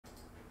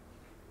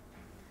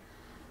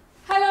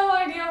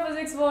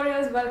physics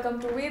warriors, welcome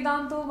to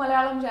Vedantu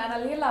Malayalam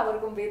channel.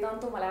 എല്ലാവർക്കും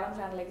Vedantu Malayalam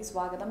channelലേക്ക്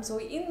സ്വാഗതം. So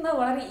ഇന്ന്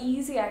വളരെ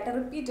ഈസി ആയിട്ട്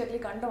റിപ്പീറ്റഡ്ലി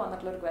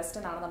കണ്ടുവന്നിട്ടുള്ള ഒരു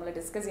ക്വസ്റ്റ്യൻ ആണ് നമ്മൾ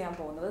ഡിസ്കസ് ചെയ്യാൻ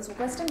പോകുന്നത്. സോ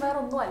ക്വസ്റ്റ്യൻ വേറെ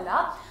ഒന്നുമല്ല.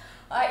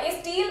 A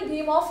steel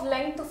beam of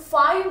length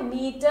 5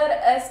 meter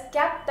is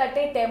kept at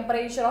a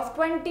temperature of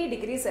 20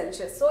 degrees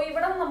Celsius. So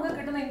ഇവിടെ നമുക്ക്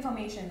കിട്ടുന്ന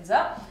ഇൻഫർമേഷൻസ്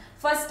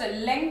ഫസ്റ്റ്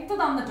ലെങ്ത്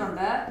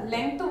തന്നിട്ടുണ്ട്.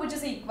 Length which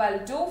is equal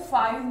to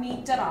 5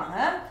 meter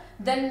ആണ്.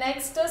 Then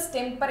next is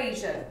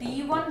temperature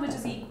T1 which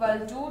is equal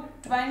to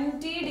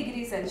 20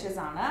 degrees Celsius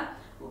ആണ്.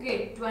 Okay,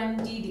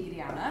 20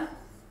 degree ആണ്.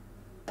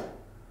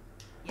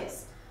 Yes,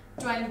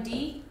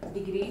 20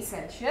 degrees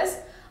Celsius.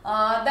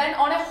 Then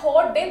on a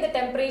hot day the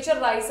temperature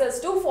rises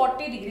to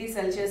 40 degrees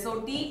Celsius. So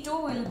T2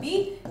 will be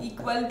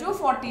equal to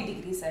 40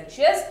 degrees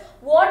Celsius.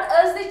 What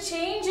is the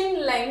change in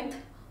length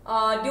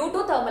due to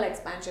thermal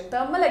expansion?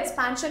 Thermal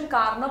expansion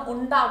കാരണം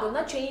ഉണ്ടാകുന്ന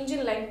change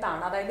in length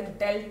ആണ്. അതായത്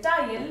delta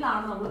L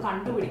ആണ് നമ്മൾ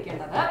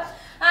കണ്ടുപിടിക്കേണ്ടത്.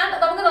 And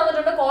നമുക്ക്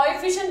തന്നിട്ടുണ്ട്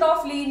coefficient of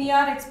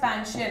linear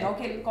expansion.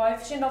 Okay,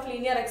 coefficient of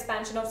linear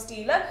expansion of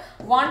steel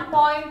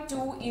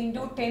 1.2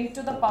 into 10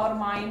 to the power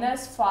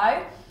minus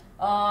 5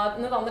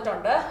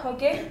 തന്നിട്ടുണ്ട്.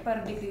 ഓക്കെ, പെർ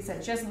ഡിഗ്രി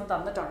സെൽഷ്യസ് എന്ന്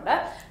തന്നിട്ടുണ്ട്.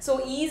 സോ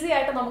ഈസി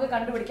ആയിട്ട് നമുക്ക്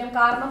കണ്ടുപിടിക്കാം.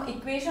 കാരണം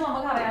ഇക്വേഷൻ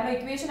നമുക്ക് അറിയാമല്ലോ.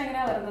 ഇക്വേഷൻ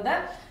എങ്ങനെയാണ് വരുന്നത്?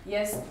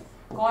 Yes,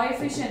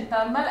 coefficient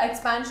thermal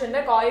എക്സ്പാൻഷന്റെ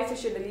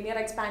coefficient linear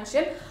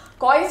expansion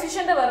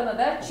coefficient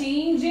വരുന്നത്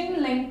change in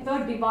length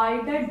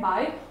divided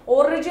by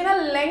original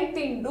length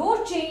into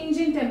change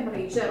in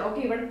temperature. Okay,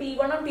 ഇവിടെ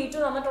T1 ഉം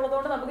T2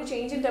 തന്നിട്ടുള്ളതുകൊണ്ട് നമുക്ക്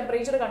ചേഞ്ച് ഇൻ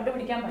ടെമ്പറേച്ചർ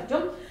കണ്ടുപിടിക്കാൻ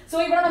പറ്റും. സോ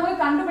ഇവിടെ നമുക്ക്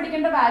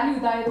കണ്ടുപിടിക്കേണ്ട വാല്യൂ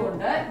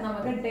ഇതായതുകൊണ്ട്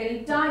നമുക്ക്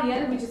delta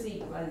L which is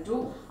equal to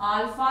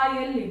alpha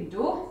L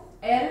into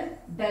L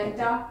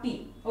delta T.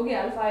 Okay,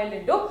 alpha L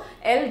into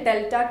L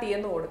delta T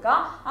എന്ന് കൊടുക്കുക.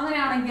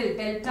 അങ്ങനെയാണെങ്കിൽ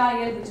delta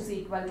L which is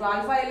equal to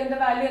alpha എല്ലിന്റെ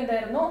value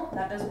എന്തായിരുന്നു?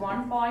 That is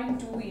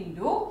 1.2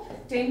 into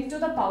 10 to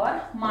the power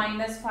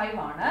minus 5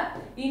 ആണ്.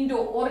 Into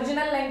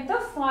original length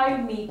 5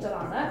 metre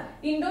ആണ്.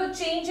 Into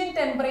change in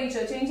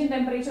temperature. Change in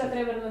temperature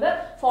എത്രയാണ് വരുന്നത്?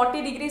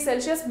 40 degree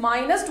Celsius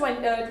minus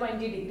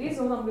 20 degree.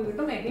 So നമുക്ക്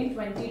കിട്ടും again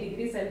 20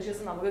 degree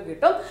Celsius നമുക്ക്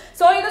കിട്ടും.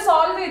 സോ ഇത്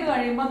സോൾവ് ചെയ്ത്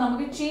കഴിയുമ്പോൾ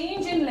നമുക്ക്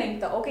change in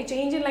length, okay,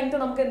 change in length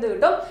നമുക്ക് എന്ത്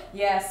കിട്ടും?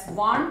 Yes,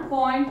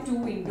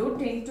 1.2 into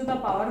 10 to the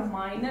power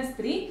minus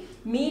 3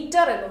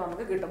 metre എന്ന്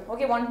നമുക്ക് കിട്ടും.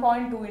 Okay,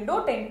 1.2 into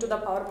 10 to the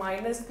power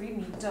minus 3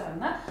 metre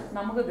എന്ന്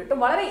നമുക്ക് കിട്ടും.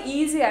 വളരെ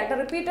ഈസി ആയിട്ട്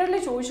റിപ്പീറ്റഡ്ലി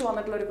ചോദിച്ചു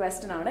വന്നിട്ടുള്ള ഒരു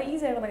ക്വസ്റ്റ്യൻ ആണ്.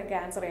 ഈസി ആയിട്ട് നമുക്ക്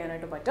ആൻസർ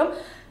ചെയ്യാനായിട്ട് പറ്റും.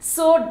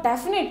 സോ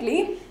ഡെഫിനറ്റ്ലി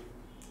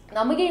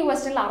നമുക്ക് ഈ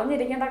ക്വസ്റ്റ്യനിൽ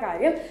അറിഞ്ഞിരിക്കേണ്ട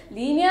കാര്യം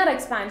linear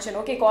expansion.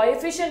 Okay,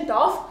 coefficient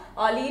of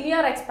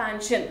linear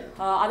expansion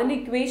അതിന്റെ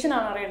ഇക്വേഷൻ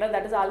ആണ് അറിയേണ്ടത്.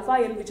 That is alpha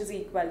L which is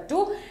equal to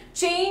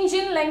change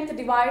in length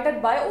divided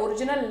by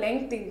original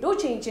length into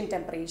change in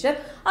temperature.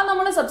 അത്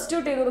നമ്മൾ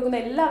സബ്സ്റ്റിറ്റ്യൂട്ട് ചെയ്ത് കൊടുക്കുന്ന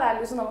എല്ലാ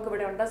വാല്യൂസും നമുക്ക്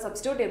ഇവിടെ ഉണ്ട്.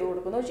 സബ്സ്റ്റിറ്റ്യൂട്ട് ചെയ്ത്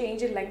കൊടുക്കുന്നു,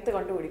 ചേഞ്ച് ഇൻ ലെങ്ത്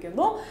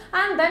കണ്ടുപിടിക്കുന്നു.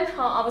 ആൻഡ് ദെൻ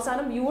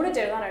അവസാനം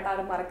യൂണിറ്റ് എഴുതാനായിട്ട്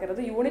ആരും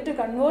മറക്കരുത്. യൂണിറ്റ്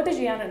കൺവേർട്ട്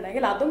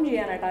ചെയ്യാനുണ്ടെങ്കിൽ അതും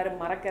ചെയ്യാനായിട്ട് ആരും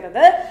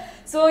മറക്കരുത്.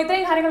 സോ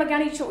ഇത്രയും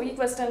കാര്യങ്ങളൊക്കെയാണ് ഈ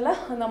ക്വസ്റ്റനിൽ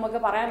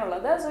നമുക്ക്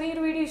പറയാനുള്ളത്. സോ ഈ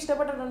ഒരു വീഡിയോ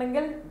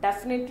ഇഷ്ടപ്പെട്ടിട്ടുണ്ടെങ്കിൽ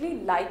ഡെഫിനറ്റ്ലി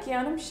ലൈക്ക്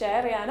ചെയ്യാനും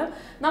ഷെയർ ചെയ്യാനും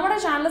നമ്മുടെ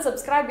ചാനൽ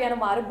സബ്സ്ക്രൈബ്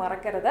ചെയ്യാനും ആരും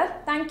മറക്കരുത്.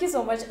 Thank you so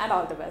much and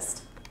all the best.